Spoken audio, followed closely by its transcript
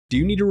Do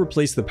you need to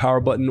replace the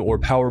power button or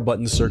power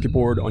button circuit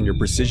board on your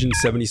Precision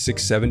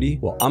 7670?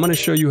 Well, I'm going to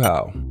show you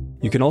how.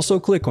 You can also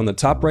click on the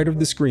top right of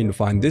the screen to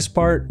find this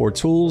part, or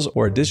tools,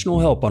 or additional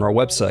help on our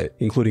website,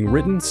 including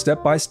written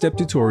step-by-step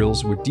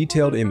tutorials with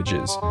detailed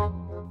images.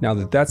 Now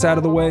that that's out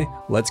of the way,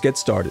 let's get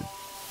started.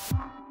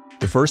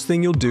 The first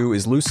thing you'll do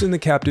is loosen the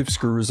captive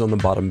screws on the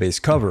bottom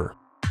base cover.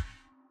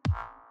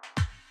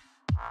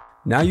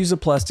 Now use a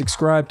plastic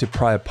scribe to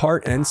pry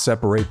apart and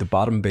separate the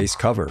bottom base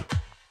cover.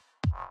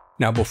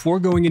 Now before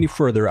going any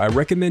further, I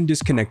recommend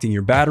disconnecting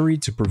your battery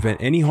to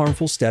prevent any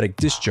harmful static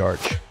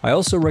discharge. I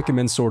also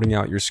recommend sorting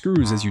out your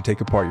screws as you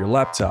take apart your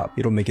laptop.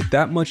 It'll make it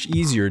that much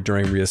easier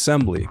during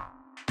reassembly.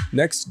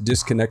 Next,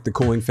 disconnect the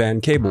cooling fan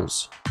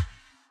cables.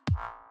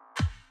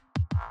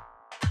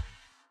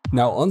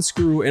 Now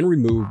unscrew and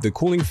remove the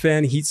cooling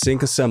fan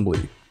heatsink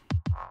assembly.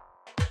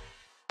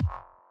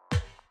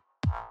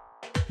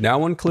 Now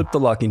unclip the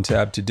locking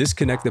tab to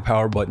disconnect the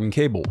power button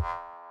cable.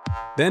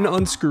 Then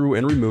unscrew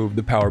and remove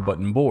the power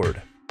button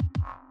board.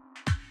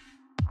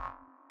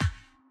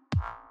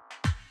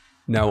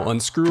 Now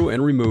unscrew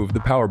and remove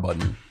the power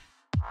button.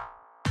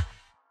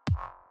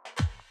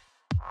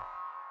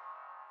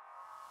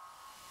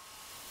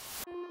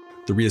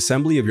 The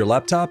reassembly of your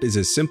laptop is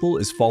as simple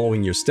as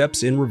following your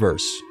steps in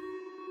reverse.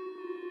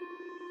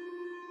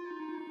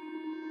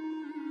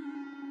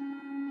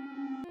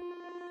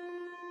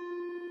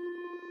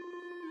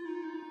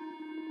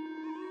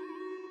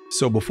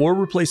 So before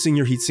replacing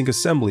your heatsink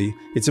assembly,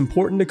 it's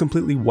important to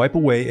completely wipe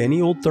away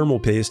any old thermal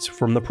paste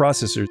from the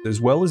processor as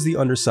well as the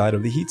underside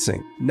of the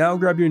heatsink. Now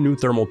grab your new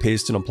thermal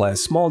paste and apply a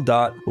small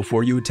dot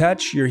before you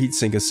attach your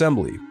heatsink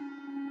assembly.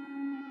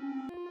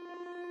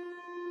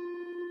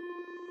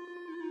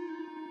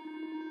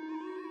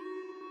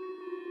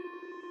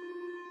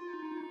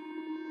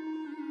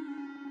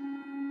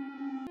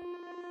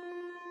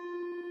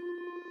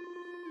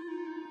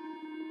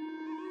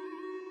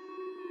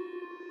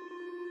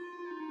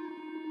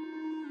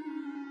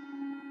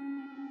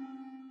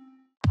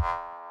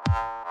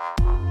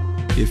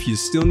 If you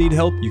still need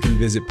help, you can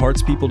visit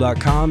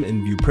partspeople.com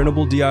and view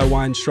printable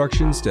DIY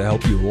instructions to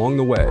help you along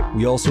the way.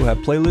 We also have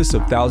playlists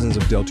of thousands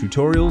of Dell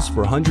tutorials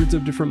for hundreds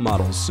of different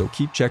models, so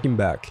keep checking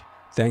back.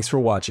 Thanks for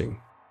watching.